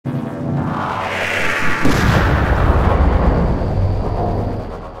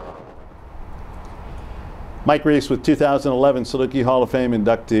Mike Reis with 2011 Saluki Hall of Fame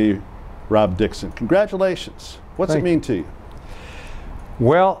inductee Rob Dickson. Congratulations. What's it mean to you?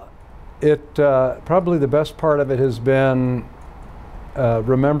 Well, it probably the best part of it has been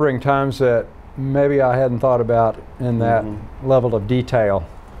remembering times that maybe I hadn't thought about in that level of detail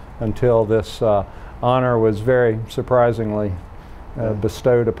until this honor was very surprisingly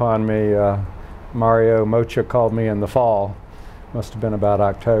bestowed upon me. Mario Mocha called me in the fall. Must have been about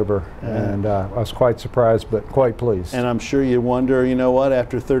October, and I was quite surprised but quite pleased. And I'm sure you wonder, you know what,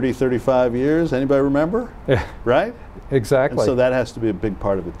 after 30, 35 years, anybody remember? Yeah. Right? Exactly. And so that has to be a big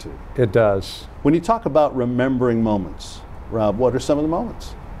part of it too. It does. When you talk about remembering moments, Rob, what are some of the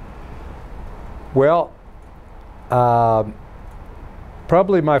moments? Well,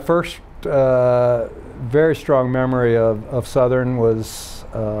 probably my first very strong memory of Southern was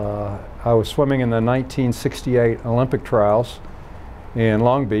I was swimming in the 1968 Olympic trials in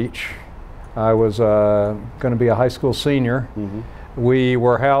Long Beach. I was going to be a high school senior. We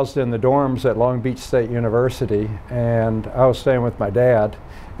were housed in the dorms at Long Beach State University, and I was staying with my dad,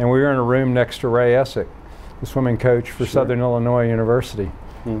 and we were in a room next to Ray Essick, the swimming coach for Southern Illinois University,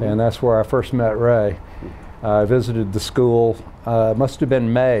 and that's where I first met Ray. I visited the school, must have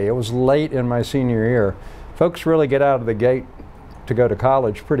been May. It was late in my senior year. Folks really get out of the gate to go to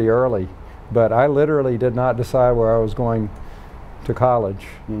college pretty early, but I literally did not decide where I was going to college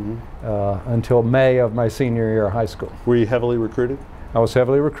until May of my senior year of high school. Were you heavily recruited? I was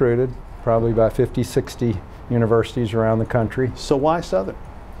heavily recruited, probably by 50, 60 universities around the country. So why Southern?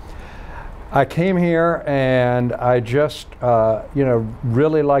 I came here and I just, you know,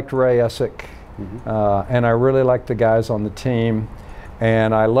 really liked Ray Essick, and I really liked the guys on the team,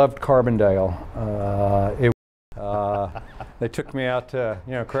 and I loved Carbondale. They took me out to,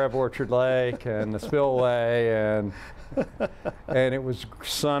 you know, Crab Orchard Lake and the Spillway, and it was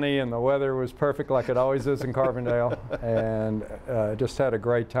sunny and the weather was perfect like it always is in Carbondale, and just had a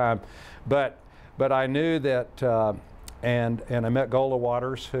great time. But I knew that, and I met Gola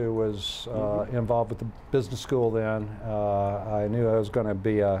Waters, who was involved with the business school then. I knew I was going to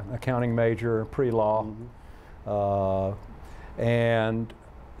be an accounting major, pre-law, and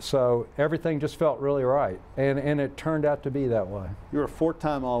so everything just felt really right, and it turned out to be that way. You're a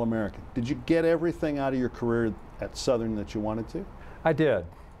four-time All-American. Did you get everything out of your career at Southern that you wanted to? I did.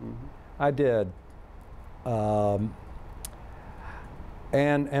 I did. And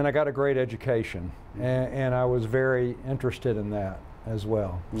I got a great education, and I was very interested in that as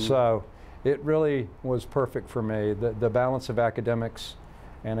well. So it really was perfect for me. The balance of academics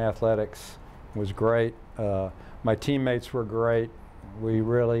and athletics was great. My teammates were great. We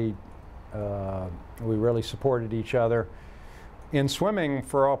really supported each other. In swimming,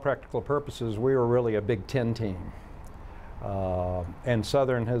 for all practical purposes, we were really a Big Ten team. And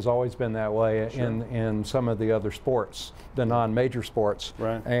Southern has always been that way in some of the other sports, the non-major sports.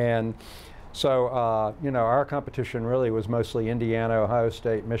 Right. And so, you know, our competition really was mostly Indiana, Ohio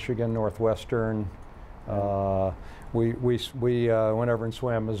State, Michigan, Northwestern. We went over and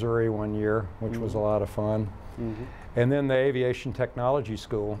swam Missouri one year, which was a lot of fun. And then the Aviation Technology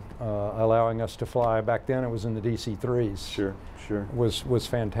School, allowing us to fly. Back then it was in the DC-3s. Was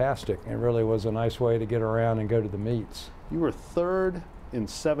fantastic. It really was a nice way to get around and go to the meets. You were third in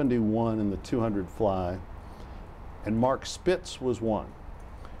 71 in the 200 fly, and Mark Spitz was one.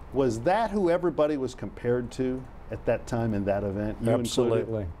 Was that who everybody was compared to at that time in that event? You Absolutely.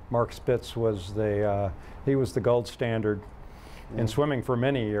 Included? Mark Spitz was he was the gold standard in swimming for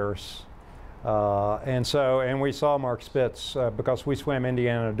many years. And we saw Mark Spitz because we swam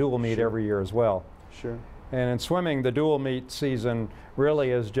Indiana dual meet every year as well. And in swimming, the dual meet season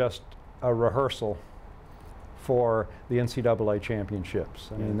really is just a rehearsal for the NCAA championships.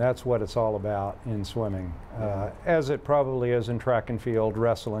 I mean, that's what it's all about in swimming, as it probably is in track and field,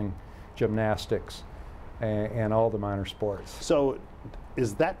 wrestling, gymnastics, and all the minor sports. So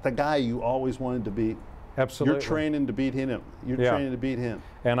is that the guy you always wanted to beat? Absolutely. You're training to beat him. You're training to beat him.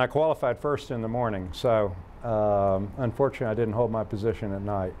 And I qualified first in the morning, so unfortunately I didn't hold my position at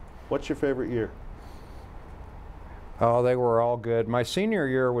night. What's your favorite year? Oh, they were all good. My senior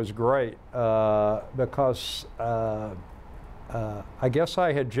year was great because I guess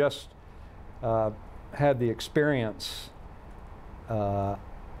I had just had the experience.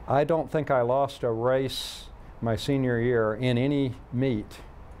 I don't think I lost a race my senior year in any meet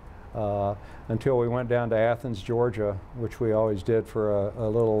until we went down to Athens, Georgia, which we always did for a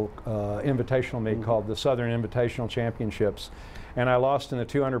little invitational meet called the Southern Invitational Championships. And I lost in the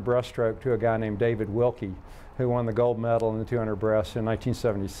 200 breaststroke to a guy named David Wilkie, who won the gold medal in the 200 breast in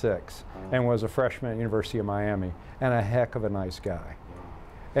 1976 and was a freshman at University of Miami, and a heck of a nice guy.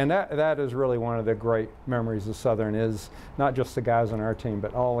 And that is really one of the great memories of Southern, is not just the guys on our team,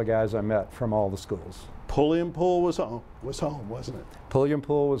 but all the guys I met from all the schools. Pulliam Pool was home, wasn't it? Pulliam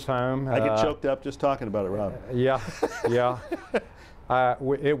Pool was home. I get choked up just talking about it, Rob. Yeah, yeah.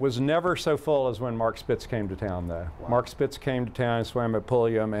 It was never so full as when Mark Spitz came to town, though. Wow. Mark Spitz came to town and swam at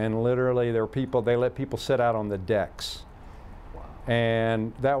Pulliam, and literally there were people, they let people sit out on the decks. Wow.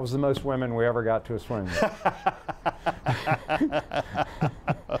 And that was the most women we ever got to a swim with.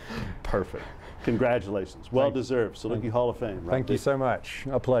 Perfect. Congratulations. Well deserved. Saluki Hall of Fame. Thank you so much.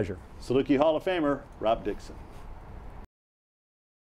 A pleasure. Saluki Hall of Famer, Rob Dickson.